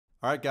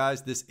All right,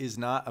 guys, this is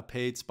not a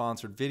paid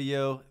sponsored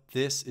video.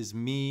 This is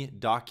me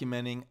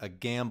documenting a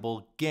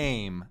gamble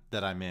game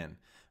that I'm in.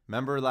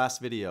 Remember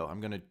last video, I'm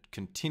going to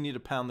continue to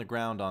pound the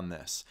ground on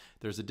this.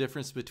 There's a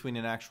difference between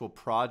an actual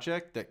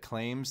project that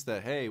claims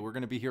that, hey, we're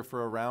going to be here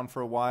for around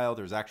for a while.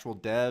 There's actual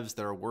devs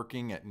that are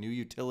working at new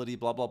utility,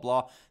 blah, blah,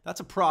 blah.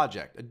 That's a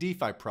project, a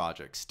DeFi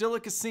project. Still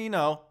a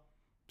casino,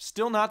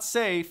 still not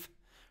safe.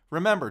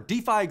 Remember,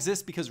 DeFi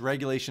exists because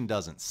regulation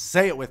doesn't.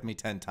 Say it with me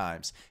 10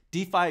 times.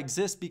 DeFi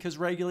exists because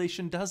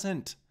regulation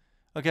doesn't.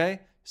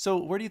 Okay? So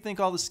where do you think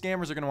all the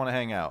scammers are going to want to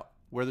hang out?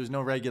 Where there's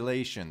no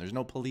regulation, there's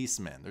no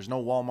policemen, there's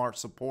no Walmart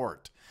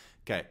support.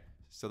 Okay,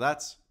 so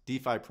that's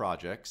DeFi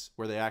projects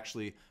where they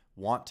actually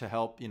want to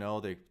help,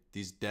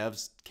 these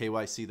devs,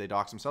 KYC, they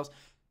dox themselves.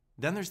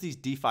 Then there's these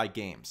DeFi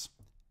games.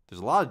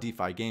 There's a lot of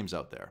DeFi games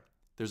out there.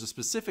 There's a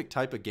specific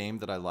type of game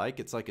that I like.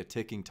 It's like a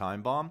ticking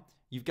time bomb.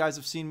 You guys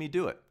have seen me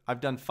do it.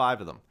 I've done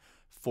 5 of them.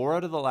 4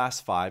 out of the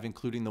last 5,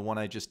 including the one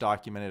I just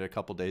documented a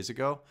couple days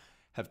ago,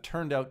 have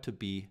turned out to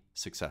be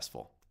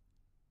successful.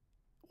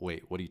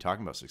 Wait, what are you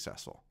talking about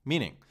successful?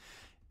 Meaning,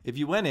 if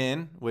you went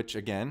in, which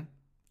again,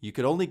 you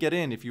could only get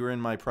in if you were in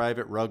my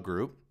private rug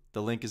group.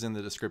 The link is in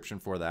the description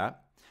for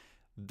that.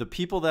 The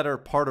people that are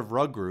part of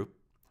rug group,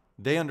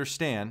 they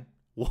understand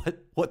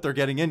what they're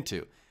getting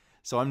into.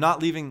 So I'm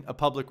not leaving a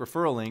public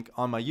referral link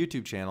on my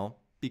YouTube channel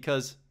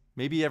because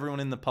maybe everyone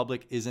in the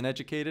public isn't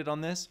educated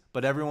on this,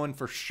 but everyone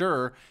for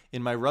sure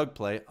in my rug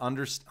play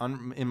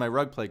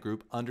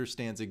group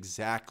understands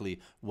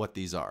exactly what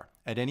these are.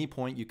 At any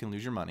point, you can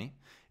lose your money.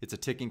 It's a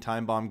ticking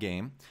time bomb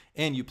game,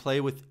 and you play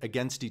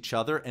against each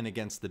other and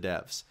against the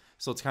devs.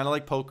 So it's kind of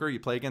like poker. You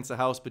play against the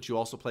house, but you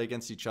also play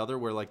against each other,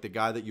 where like the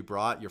guy that you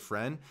brought, your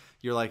friend,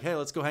 you're like, hey,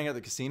 let's go hang out at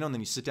the casino, and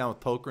then you sit down with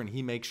poker, and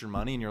he makes your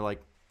money, and you're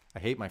like, I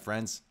hate my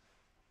friends.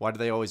 Why do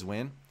they always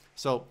win?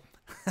 So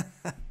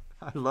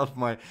I love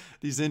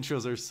these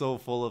intros are so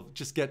full of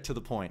just get to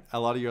the point. A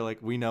lot of you are like,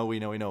 we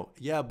know.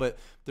 Yeah, but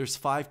there's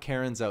 5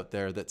 Karens out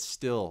there that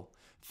still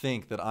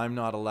think that I'm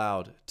not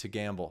allowed to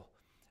gamble.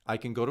 I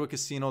can go to a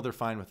casino, they're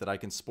fine with it. I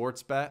can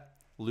sports bet,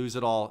 lose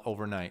it all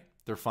overnight.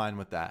 They're fine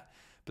with that.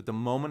 But the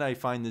moment I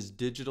find this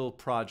digital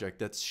project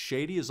that's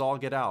shady as all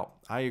get out,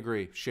 I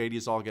agree, shady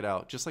as all get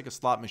out. Just like a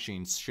slot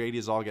machine, shady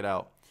as all get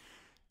out.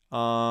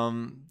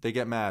 They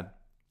get mad.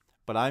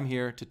 But I'm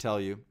here to tell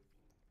you,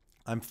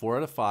 I'm 4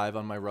 out of 5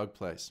 on my rug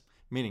plays.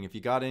 Meaning if you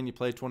got in, you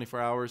played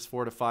 24 hours,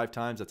 4 to 5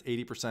 times, that's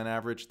 80%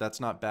 average. That's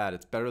not bad.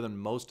 It's better than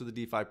most of the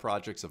DeFi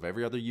projects of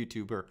every other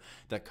YouTuber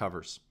that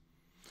covers.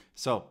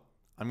 So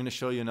I'm going to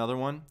show you another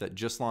one that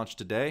just launched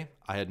today.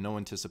 I had no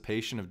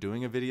anticipation of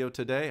doing a video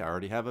today. I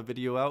already have a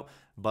video out,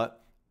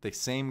 but the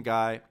same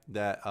guy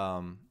that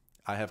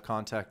I have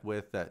contact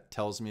with that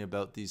tells me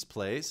about these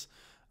plays,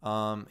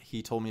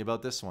 he told me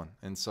about this one.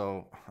 And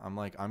so I'm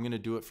like, I'm going to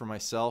do it for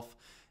myself.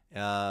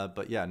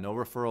 But yeah, no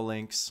referral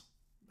links.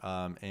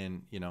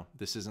 And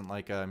this isn't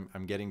like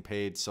I'm getting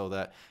paid so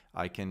that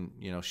I can,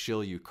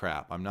 shill you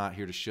crap. I'm not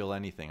here to shill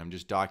anything. I'm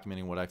just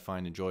documenting what I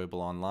find enjoyable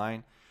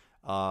online.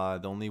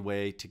 The only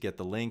way to get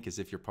the link is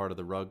if you're part of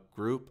the rug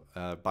group.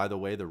 By the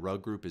way, the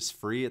rug group is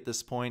free at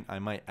this point. I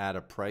might add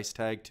a price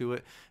tag to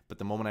it, but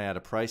the moment I add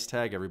a price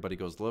tag, everybody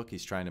goes, look,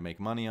 he's trying to make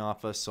money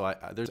off us. So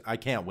I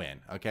can't win.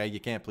 Okay. You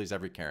can't please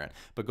every Karen,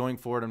 but going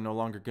forward, I'm no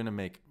longer going to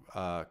make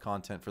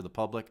content for the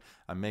public.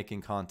 I'm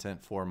making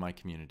content for my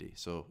community.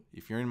 So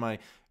if you're in my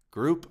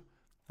group,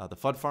 the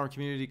FUD Farm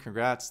community,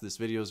 congrats. This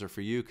videos are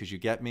for you because you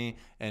get me.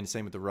 And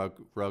same with the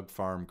rug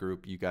farm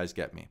group. You guys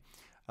get me.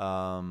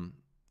 All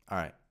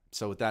right.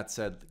 So with that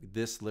said,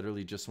 this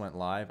literally just went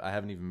live. I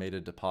haven't even made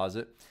a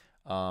deposit.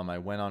 I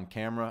went on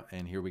camera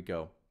and here we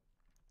go.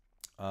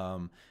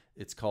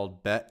 It's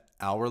called Bet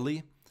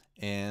Hourly,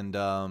 and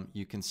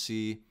you can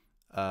see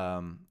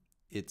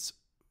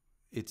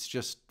it's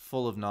just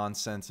full of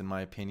nonsense in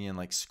my opinion.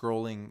 Like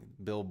scrolling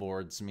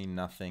billboards mean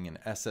nothing, and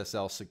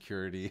SSL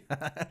security.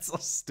 That's so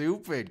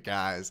stupid,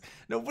 guys.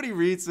 Nobody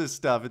reads this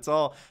stuff. It's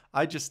all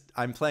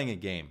I'm playing a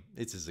game.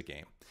 It's just a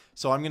game.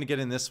 So I'm going to get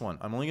in this one.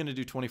 I'm only going to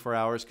do 24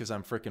 hours because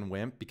I'm freaking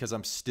wimp, because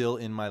I'm still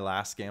in my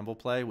last gamble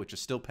play, which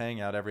is still paying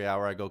out every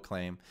hour I go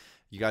claim.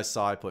 You guys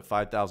saw I put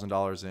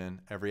 $5,000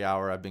 in every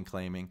hour I've been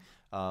claiming.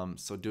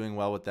 So doing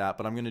well with that.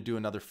 But I'm going to do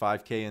another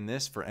 5K in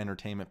this for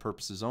entertainment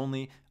purposes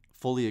only.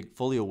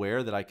 Fully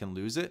aware that I can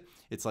lose it.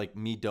 It's like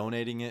me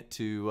donating it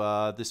to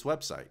this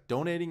website.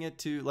 Donating it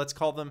to, let's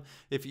call them,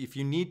 if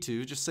you need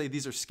to, just say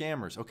these are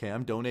scammers. Okay,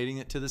 I'm donating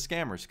it to the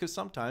scammers, because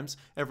sometimes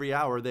every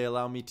hour they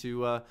allow me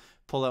to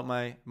pull out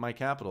my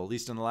capital, at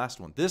least in the last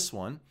one. This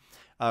one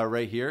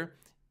right here,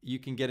 you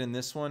can get in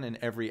this one, and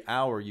every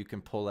hour you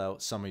can pull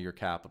out some of your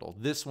capital.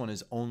 This one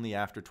is only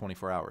after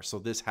 24 hours. So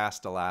this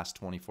has to last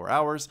 24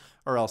 hours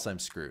or else I'm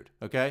screwed,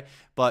 okay?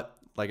 But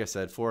like I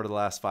said, 4 of the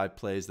last 5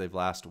 plays, they've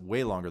lasted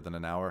way longer than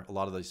an hour. A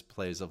lot of these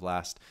plays have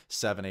lasted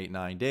 7, 8,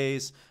 9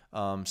 days.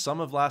 Some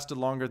have lasted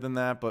longer than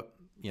that, but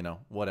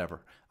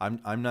whatever.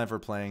 I'm never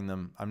playing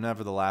them. I'm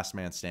never the last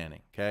man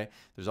standing. Okay.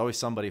 There's always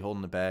somebody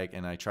holding the bag,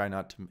 and I try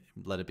not to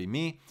let it be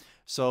me.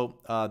 So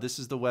this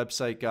is the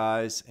website,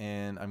 guys,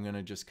 and I'm going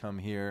to just come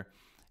here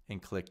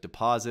and click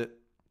deposit.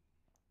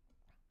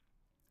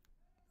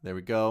 There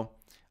we go.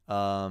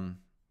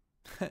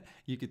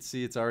 You could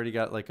see it's already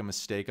got like a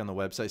mistake on the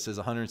website. It says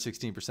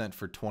 116%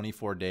 for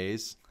 24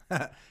 days.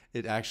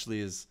 It actually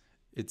is,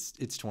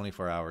 it's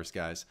 24 hours,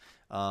 guys.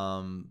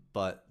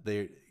 But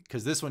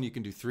because this one you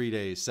can do 3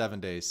 days, 7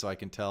 days, so I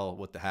can tell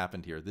what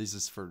happened here.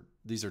 These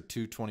are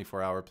two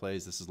 24-hour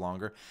plays. This is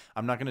longer.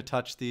 I'm not going to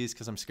touch these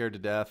because I'm scared to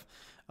death.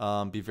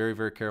 Be very,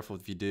 very careful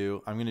if you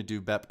do. I'm going to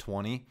do BEP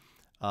 20.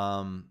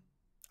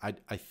 I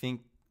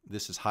think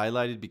this is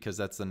highlighted because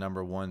that's the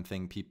 #1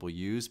 thing people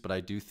use, but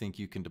I do think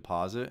you can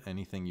deposit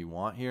anything you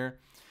want here.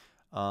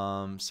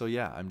 So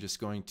yeah, I'm just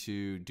going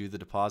to do the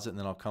deposit and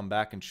then I'll come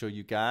back and show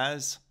you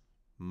guys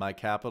my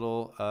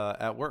capital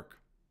at work.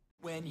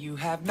 When you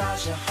have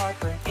nausea,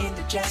 heartburn,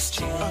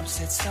 indigestion,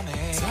 upset stomach,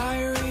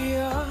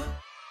 diarrhea.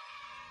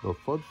 The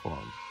Fud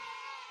Farm.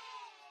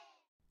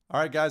 All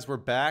right, guys, we're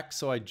back.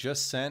 So I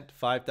just sent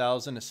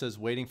 5,000. It says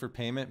waiting for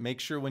payment. Make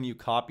sure when you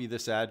copy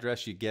this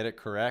address, you get it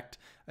correct.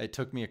 It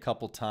took me a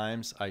couple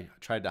times. I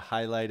tried to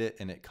highlight it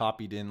and it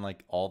copied in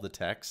like all the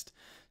text.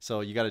 So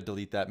you got to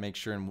delete that. Make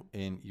sure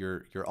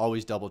you're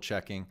always double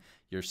checking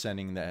you're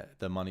sending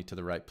the money to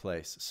the right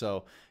place.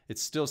 So it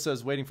still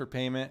says waiting for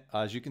payment.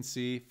 As you can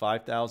see,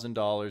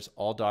 $5,000,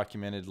 all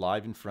documented,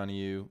 live in front of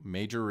you.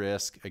 Major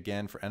risk.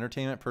 Again, for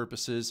entertainment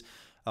purposes.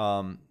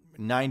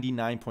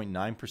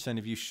 99.9%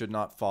 of you should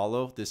not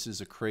follow. This is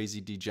a crazy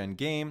degen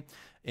game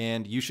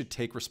and you should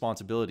take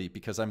responsibility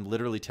because I'm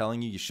literally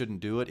telling you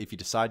shouldn't do it. If you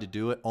decide to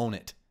do it, own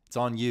it. It's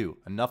on you.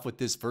 Enough with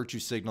this virtue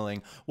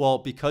signaling. Well,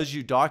 because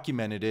you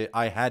documented it,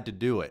 I had to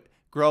do it.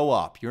 Grow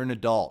up. You're an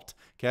adult.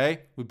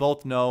 Okay? We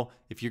both know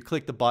if you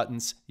click the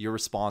buttons, you're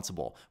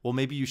responsible. Well,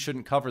 maybe you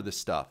shouldn't cover this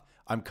stuff.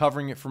 I'm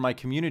covering it for my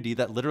community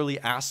that literally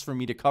asked for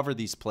me to cover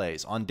these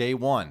plays on day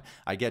one.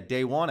 I get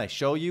day one, I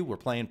show you, we're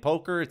playing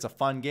poker, it's a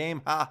fun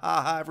game. Ha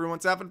ha ha,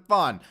 everyone's having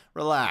fun.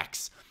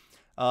 Relax.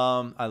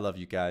 I love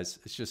you guys.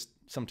 It's just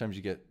sometimes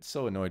you get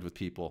so annoyed with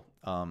people.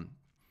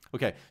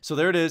 Okay, so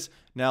there it is.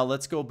 Now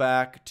let's go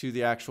back to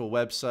the actual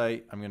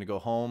website. I'm going to go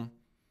home.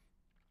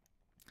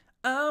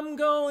 I'm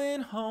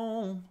going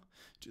home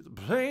to the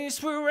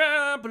place where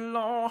I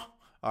belong.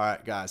 All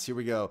right, guys, here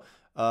we go.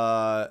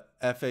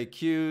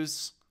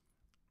 FAQs.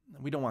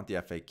 We don't want the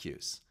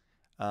FAQs.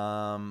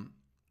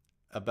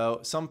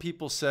 About some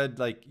people said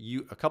like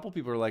a couple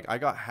people are like, I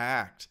got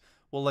hacked.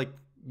 Well, like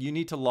you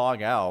need to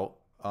log out.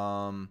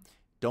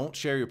 Don't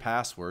share your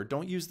password.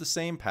 Don't use the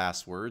same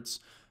passwords.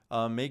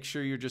 Make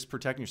sure you're just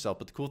protecting yourself.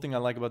 But the cool thing I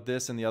like about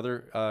this and the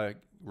other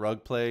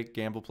rug play,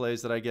 gamble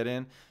plays that I get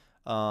in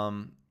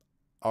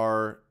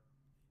are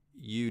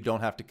you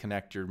don't have to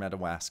connect your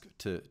MetaMask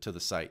to the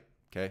site.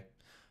 Okay.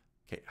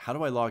 Okay. How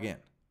do I log in?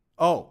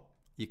 Oh,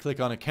 you click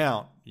on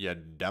account, you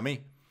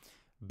dummy.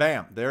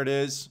 Bam, there it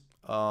is.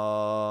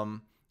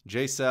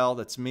 JCell,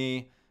 that's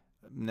me.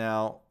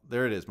 Now,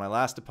 there it is. My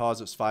last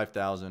deposit was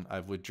 $5,000.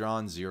 I've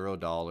withdrawn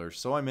 $0.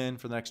 So I'm in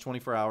for the next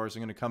 24 hours.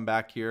 I'm going to come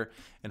back here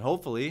and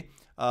hopefully,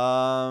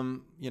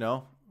 you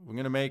know, we're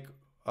going to make,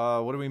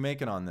 what are we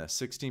making on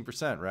this?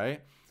 16%,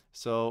 right?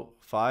 So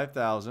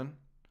 5,000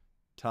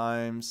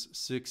 times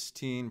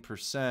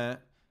 16%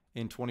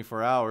 in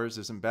 24 hours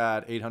isn't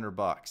bad. 800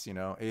 bucks, you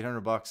know,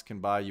 800 bucks can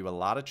buy you a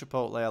lot of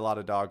Chipotle, a lot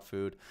of dog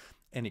food,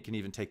 and it can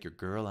even take your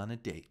girl on a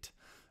date.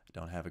 I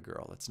don't have a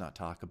girl. Let's not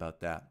talk about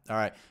that. All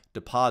right,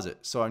 deposit.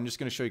 So I'm just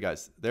going to show you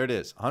guys. There it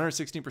is,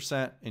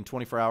 116% in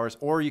 24 hours,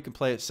 or you can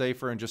play it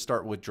safer and just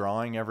start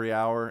withdrawing every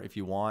hour if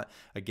you want.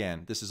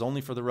 Again, this is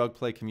only for the rug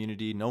play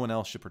community. No one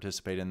else should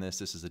participate in this.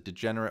 This is a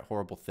degenerate,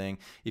 horrible thing.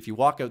 If you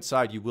walk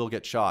outside, you will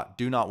get shot.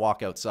 Do not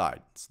walk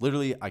outside. It's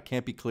literally, I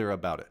can't be clear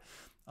about it.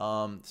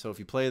 So if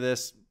you play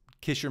this,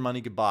 kiss your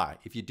money goodbye.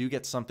 If you do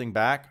get something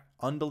back,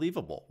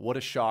 unbelievable. What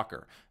a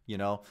shocker. You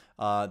know,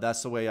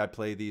 that's the way I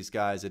play these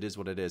guys. It is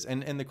what it is.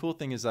 And the cool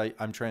thing is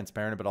I'm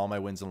transparent about all my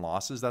wins and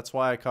losses. That's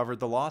why I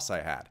covered the loss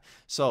I had.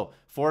 So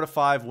 4 to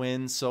 5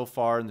 wins so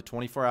far in the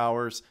 24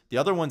 hours. The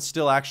other one's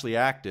still actually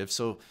active.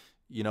 So,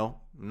 you know,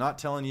 I'm not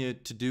telling you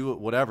to do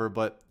whatever,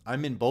 but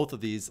I'm in both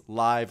of these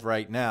live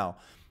right now.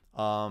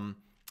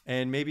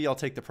 And maybe I'll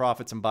take the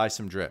profits and buy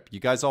some drip. You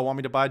guys all want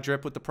me to buy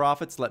drip with the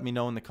profits? Let me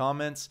know in the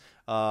comments.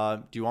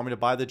 Do you want me to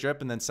buy the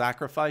drip and then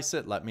sacrifice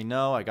it? Let me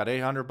know. I got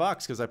 800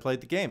 bucks because I played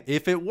the game.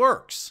 If it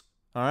works,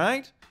 all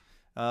right?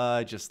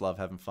 I just love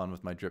having fun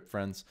with my drip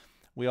friends.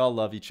 We all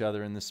love each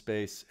other in this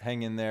space.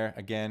 Hang in there.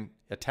 Again,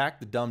 attack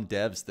the dumb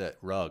devs that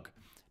rug.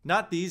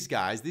 Not these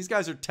guys. These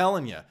guys are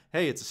telling you,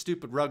 hey, it's a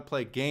stupid rug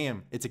play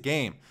game. It's a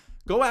game.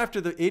 Go after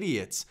the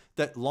idiots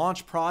that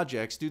launch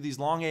projects, do these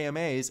long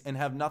AMAs, and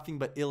have nothing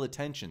but ill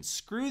intentions.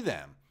 Screw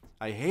them.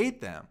 I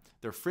hate them.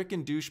 They're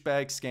freaking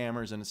douchebag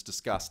scammers, and it's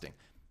disgusting.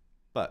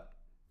 But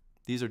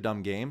these are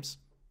dumb games,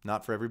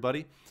 not for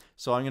everybody.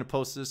 So I'm going to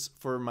post this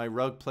for my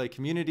rug play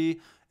community,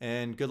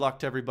 and good luck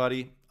to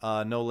everybody.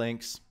 No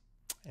links,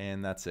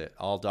 and that's it.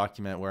 I'll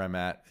document where I'm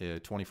at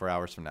 24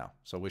 hours from now.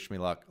 So wish me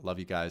luck. Love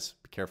you guys.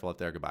 Be careful out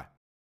there. Goodbye.